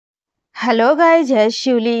Hello guys, here's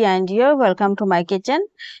Shiuly and you're welcome to my kitchen.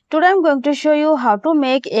 Today I'm going to show you how to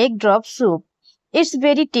make egg drop soup. It's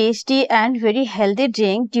very tasty and very healthy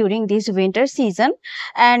drink during this winter season,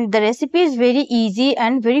 and the recipe is very easy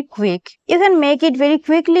and very quick. You can make it very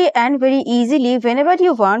quickly and very easily whenever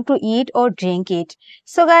you want to eat or drink it.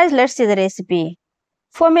 So guys, let's see the recipe.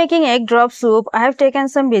 For making egg drop soup, I have taken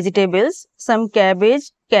some vegetables, some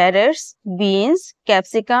cabbage, carrots, beans,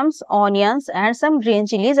 capsicums, onions and some green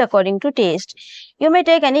chilies according to taste. You may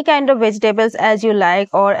take any kind of vegetables as you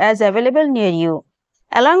like or as available near you.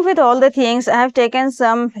 Along with all the things, I have taken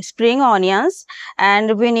some spring onions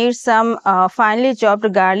and we need some finely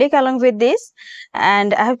chopped garlic along with this,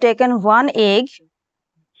 and I have taken one egg.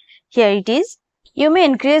 Here it is. You may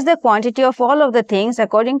increase the quantity of all of the things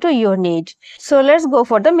according to your need. So let's go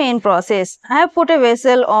for the main process. I have put a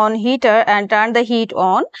vessel on heater and turned the heat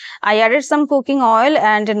on. I added some cooking oil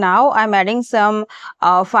and now I'm adding some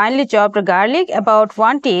finely chopped garlic, about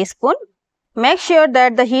 1 teaspoon. Make sure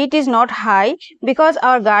that the heat is not high because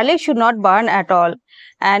our garlic should not burn at all.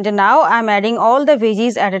 And now I'm adding all the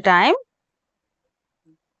veggies at a time.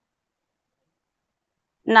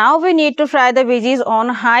 Now we need to fry the veggies on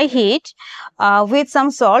high heat with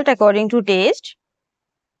some salt according to taste.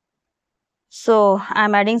 So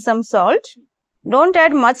I'm adding some salt. Don't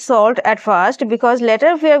add much salt at first because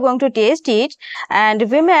later we are going to taste it and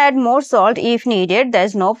we may add more salt if needed. There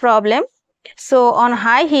is no problem. So on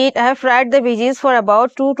high heat I have fried the veggies for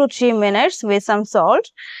about 2 to 3 minutes with some salt,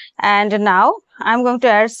 and now I'm going to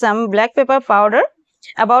add some black pepper powder.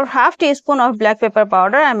 About half teaspoon of black pepper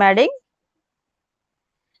powder I'm adding.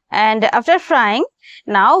 And after frying,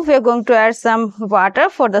 now we are going to add some water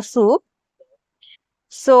for the soup.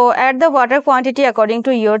 So add the water quantity according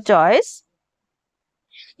to your choice.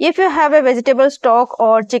 If you have a vegetable stock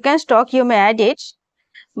or chicken stock, you may add it.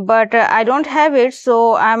 But I don't have it,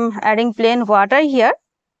 so I'm adding plain water here.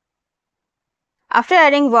 After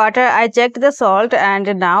adding water, I checked the salt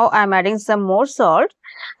and now I'm adding some more salt.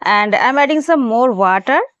 And I'm adding some more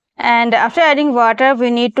water. And after adding water,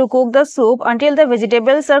 we need to cook the soup until the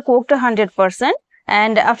vegetables are cooked 100%.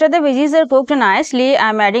 And after the veggies are cooked nicely,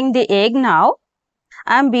 I'm adding the egg now.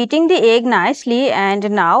 I'm beating the egg nicely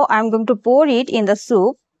and now I'm going to pour it in the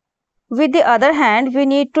soup. With the other hand, we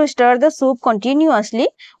need to stir the soup continuously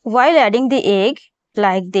while adding the egg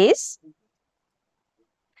like this.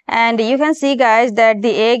 And you can see guys that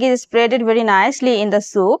the egg is spreaded very nicely in the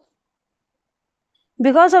soup.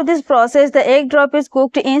 Because of this process, the egg drop is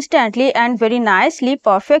cooked instantly and very nicely,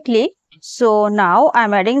 perfectly. So now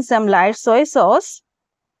I'm adding some light soy sauce,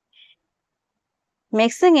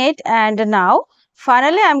 mixing it, and now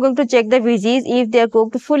finally I'm going to check the veggies if they are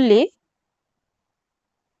cooked fully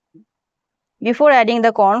before adding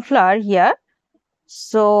the corn flour here.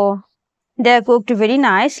 So they are cooked very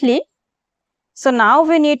nicely. So now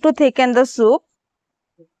we need to thicken the soup.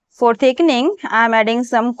 For thickening, I'm adding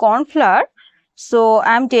some corn flour. So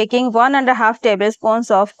I'm taking 1.5 tablespoons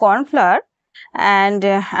of corn flour and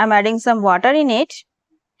I'm adding some water in it,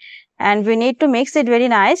 and we need to mix it very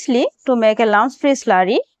nicely to make a lumps-free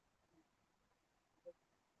slurry.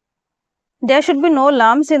 There should be no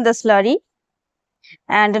lumps in the slurry.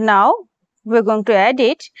 And now we're going to add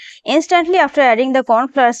it. Instantly after adding the corn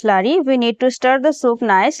flour slurry, we need to stir the soup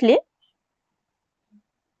nicely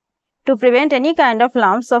to prevent any kind of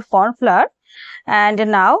lumps of corn flour. And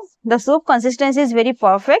now the soup consistency is very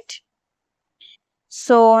perfect.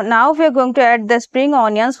 So now we are going to add the spring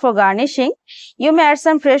onions for garnishing. You may add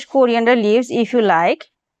some fresh coriander leaves if you like.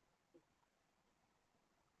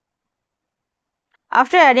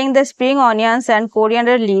 After adding the spring onions and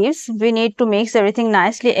coriander leaves, we need to mix everything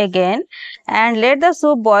nicely again and let the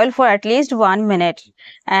soup boil for at least 1 minute.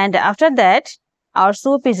 And after that, our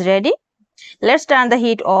soup is ready. Let's turn the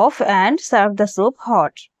heat off and serve the soup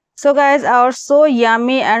hot. So guys, our so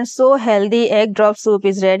yummy and so healthy egg drop soup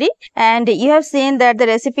is ready, and you have seen that the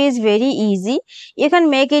recipe is very easy. You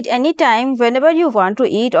can make it anytime whenever you want to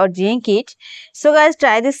eat or drink it. So guys,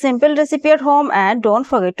 try this simple recipe at home and don't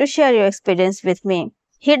forget to share your experience with me.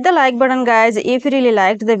 Hit the like button guys if you really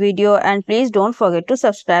liked the video, and please don't forget to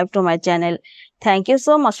subscribe to my channel. Thank you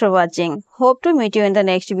so much for watching. Hope to meet you in the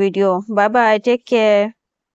next video. Bye bye. Take care.